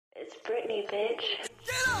Brittany, bitch.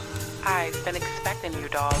 I've been expecting you,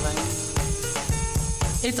 darling.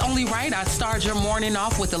 It's only right I start your morning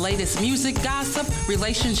off with the latest music, gossip,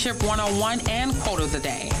 relationship 101, and quote of the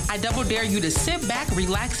day. I double dare you to sit back,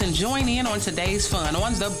 relax, and join in on today's fun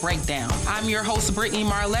on The Breakdown. I'm your host, Brittany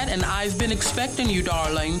Marlette, and I've been expecting you,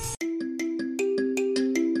 darling.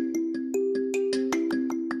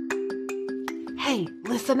 Hey,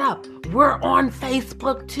 listen up. We're on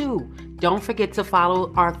Facebook too. Don't forget to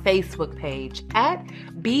follow our Facebook page at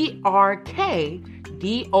BRKDOWN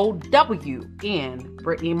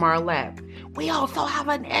Brittany Marlette. We also have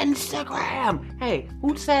an Instagram. Hey,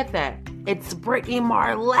 who said that? It's Brittany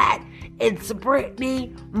Marlette. It's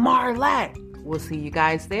Brittany Marlette. We'll see you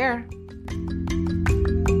guys there.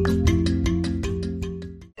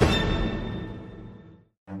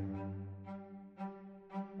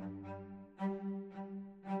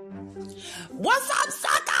 What's up,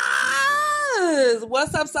 suckers?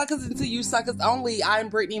 What's up, suckers, and to you suckers only, I'm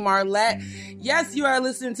Brittany Marlette. Yes, you are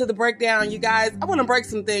listening to The Breakdown, you guys. I want to break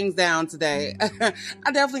some things down today.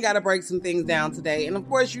 I definitely got to break some things down today. And of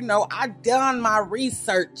course, you know, I've done my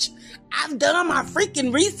research. I've done my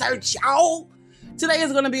freaking research, y'all. Today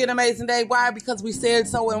is going to be an amazing day. Why? Because we said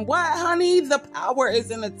so. And what, honey? The power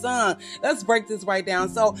is in the tongue. Let's break this right down.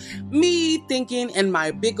 So, me thinking in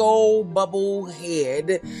my big old bubble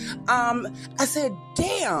head, I said,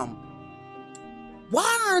 damn,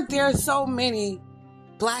 why aren't there so many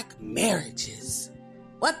black marriages?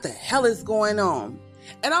 What the hell is going on?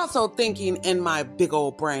 And also thinking in my big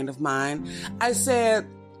old brain of mine, I said,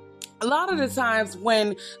 a lot of the times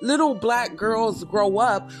when little black girls grow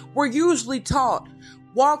up, we're usually taught,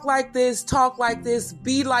 walk like this, talk like this,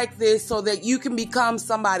 be like this, so that you can become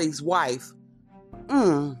somebody's wife.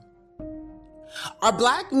 Are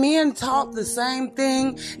black men taught the same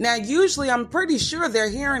thing? Now, usually I'm pretty sure they're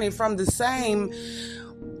hearing it from the same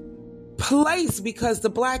place because the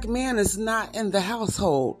black man is not in the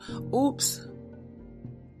household. Oops.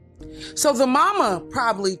 So the mama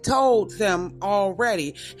probably told them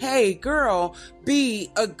already, hey, girl,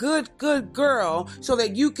 be a good girl so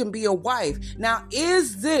that you can be a wife. Now,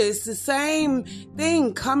 is this the same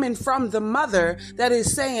thing coming from the mother that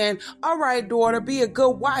is saying, all right, daughter, be a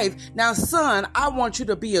good wife. Now, son, I want you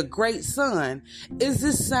to be a great son. Is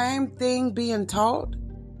this same thing being taught?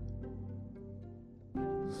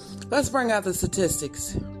 Let's bring out the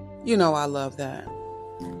statistics. You know I love that.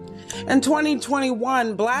 In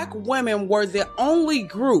 2021, black women were the only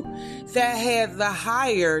group that had the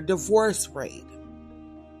higher divorce rate.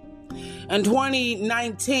 In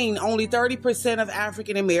 2019, only 30% of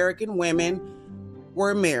African American women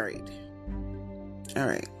were married. All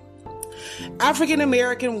right. African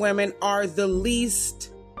American women are the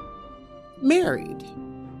least married.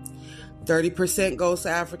 30% goes to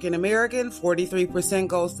African American, 43%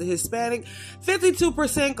 goes to Hispanic,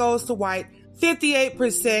 52% goes to white,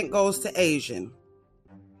 58% goes to Asian.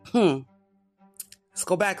 Let's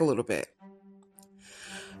go back a little bit.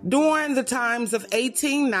 During the times of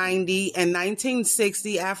 1890 and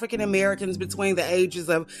 1960, African Americans between the ages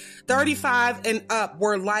of 35 and up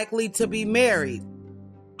were likely to be married.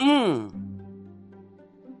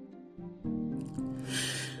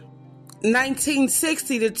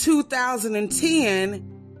 1960 to 2010,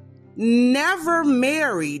 never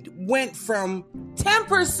married went from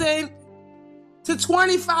 10% to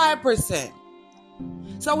 25%.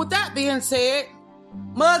 So with that being said,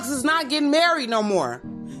 Muggs is not getting married no more.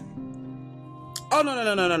 Oh,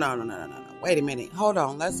 no. Wait a minute. Hold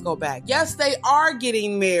on. Let's go back. Yes, they are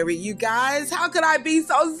getting married, you guys. How could I be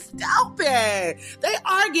so stupid? They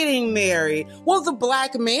are getting married. Well, the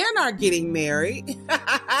black men are getting married.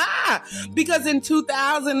 Because in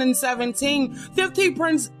 2017,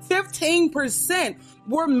 15%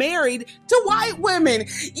 were married to white women.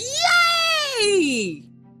 Yay!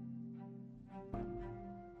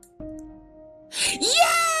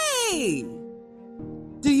 Yay!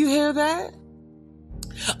 Do you hear that?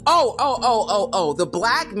 Oh, the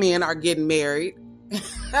black men are getting married,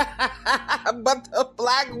 but the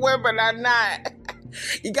black women are not.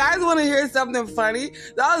 You guys want to hear something funny?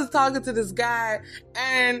 So I was talking to this guy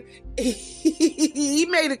and he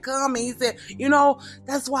made a comment. He said, you know,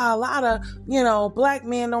 that's why a lot of, black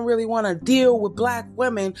men don't really want to deal with black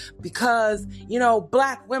women because,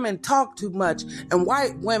 black women talk too much and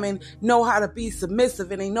white women know how to be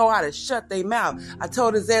submissive and they know how to shut their mouth. I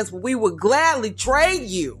told his ass, well, we would gladly trade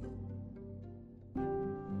you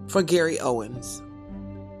for Gary Owens.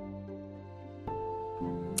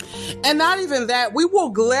 And not even that, we will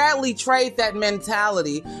gladly trade that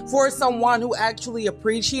mentality for someone who actually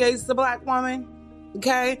appreciates the black woman.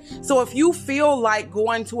 Okay, so if you feel like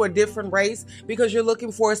going to a different race because you're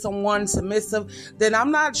looking for someone submissive, then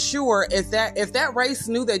I'm not sure if that race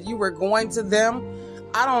knew that you were going to them.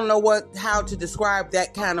 I don't know how to describe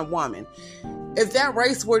that kind of woman. If that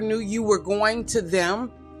race knew you were going to them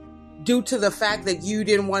due to the fact that you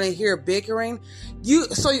didn't want to hear bickering,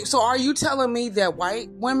 so are you telling me that white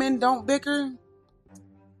women don't bicker?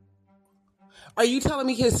 Are you telling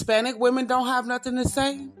me Hispanic women don't have nothing to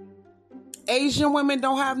say? Asian women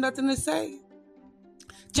don't have nothing to say?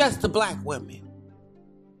 Just the black women?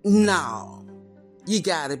 No. You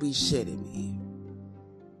gotta be shitting me.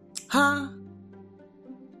 Huh?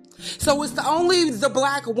 So it's only the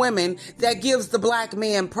black women that gives the black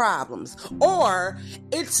man problems. Or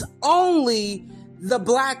it's only the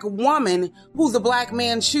black woman who the black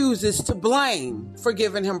man chooses to blame for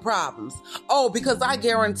giving him problems. Oh, because I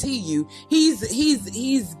guarantee you,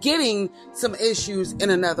 he's getting some issues in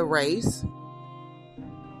another race.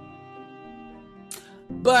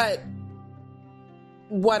 But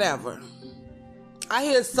whatever. I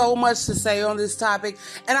hear so much to say on this topic,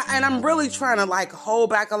 and I'm really trying to like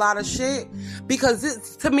hold back a lot of shit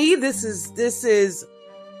because to me this is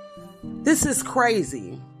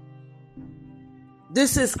crazy.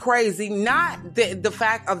 This is crazy. Not the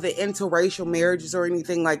fact of the interracial marriages or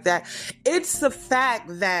anything like that. It's the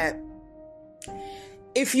fact that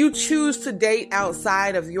if you choose to date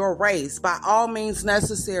outside of your race, by all means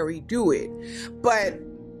necessary, do it. But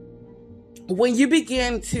when you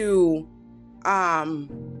begin to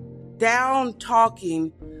down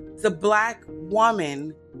talking the black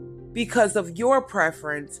woman because of your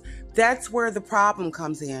preference, that's where the problem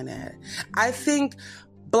comes in at. I think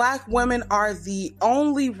black women are the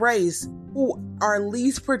only race who are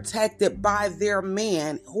least protected by their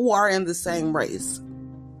men who are in the same race.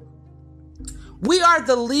 We are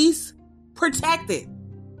the least protected.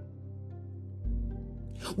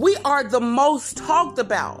 We are the most talked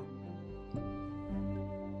about.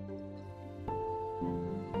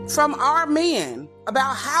 From our men,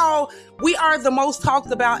 about how we are the most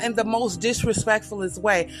talked about in the most disrespectfulest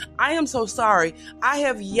way. I am so sorry. I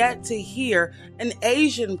have yet to hear an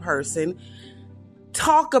Asian person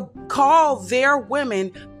call their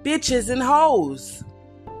women bitches and hoes.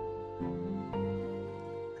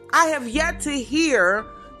 I have yet to hear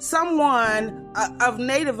someone of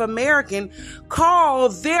Native American call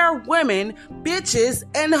their women bitches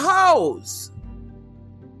and hoes.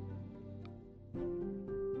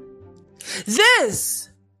 This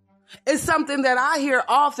is something that I hear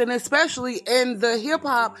often, especially in the hip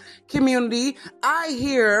hop community. I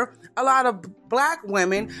hear a lot of black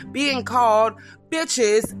women being called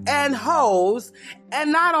bitches and hoes.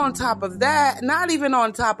 And not even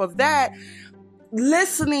on top of that,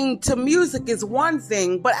 listening to music is one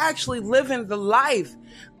thing, but actually living the life.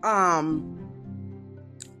 I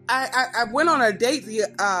went on a date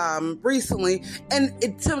recently,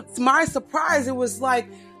 and to my surprise, it was like,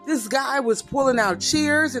 this guy was pulling out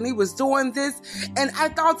cheers and he was doing this. And I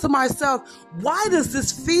thought to myself, why does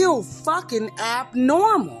this feel fucking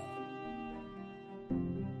abnormal?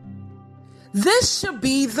 This should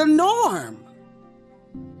be the norm.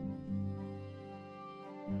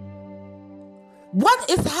 What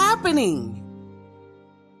is happening?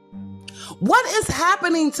 What is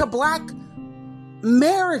happening to black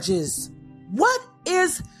marriages? What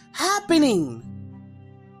is happening?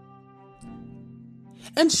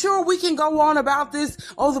 And sure, we can go on about this.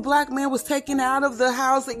 Oh, the black man was taken out of the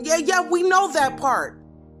house. Yeah, we know that part.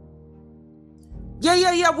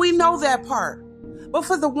 Yeah, we know that part. But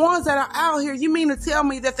for the ones that are out here, you mean to tell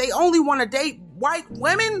me that they only want to date white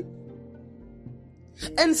women?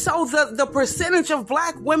 And so the percentage of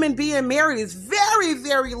black women being married is very,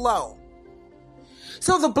 very low.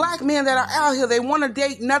 So the black men that are out here, they want to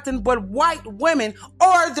date nothing but white women,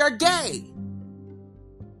 or they're gay.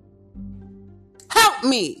 Help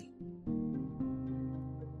me.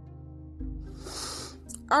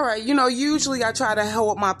 All right, usually I try to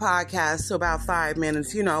hold my podcast to about 5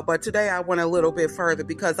 minutes, but today I went a little bit further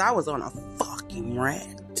because I was on a fucking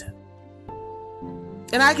rant.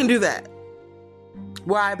 And I can do that.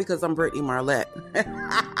 Why? Because I'm Brittany Marlette.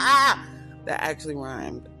 That actually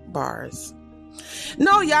rhymed. Bars.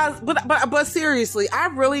 No, y'all, but seriously, I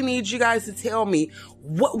really need you guys to tell me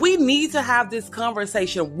what we need to have this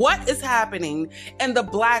conversation. What is happening in the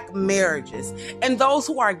black marriages and those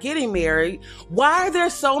who are getting married? Why are there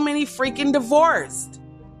so many freaking divorced?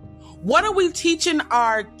 What are we teaching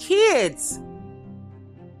our kids?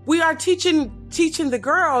 We are teaching the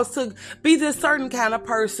girls to be this certain kind of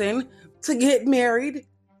person to get married.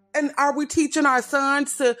 And are we teaching our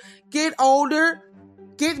sons to get older,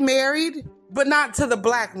 get married, but not to the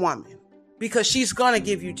black woman? because she's going to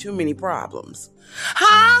give you too many problems.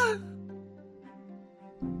 Huh?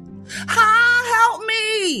 Help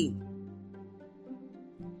me.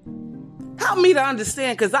 Help me to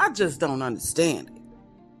understand, because I just don't understand it.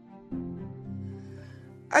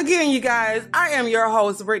 Again, you guys, I am your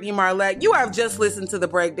host, Brittany Marlette. You have just listened to The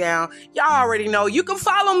Breakdown. Y'all already know you can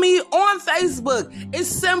follow me on Facebook. It's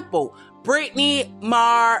simple. Brittany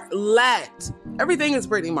Marlette. Everything is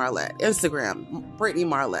Brittany Marlette. Instagram, Brittany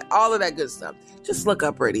Marlette. All of that good stuff. Just look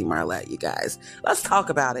up Brittany Marlette, you guys. Let's talk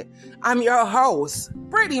about it. I'm your host,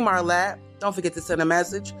 Brittany Marlette. Don't forget to send a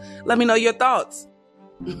message. Let me know your thoughts.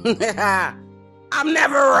 I'm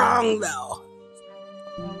never wrong, though.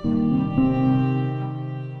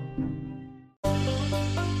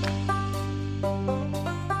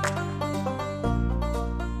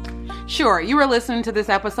 Sure, you were listening to this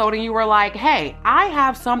episode and you were like, hey, I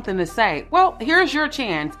have something to say. Well, here's your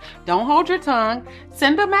chance. Don't hold your tongue.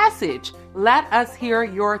 Send a message. Let us hear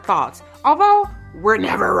your thoughts. Although, we're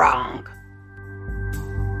never wrong.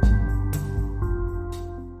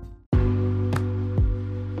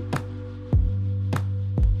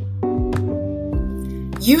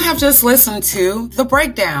 You have just listened to The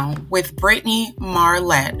Breakdown with Brittany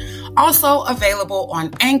Marlette. Also available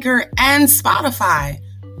on Anchor and Spotify.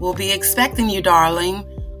 We'll be expecting you, darling,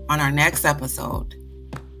 on our next episode.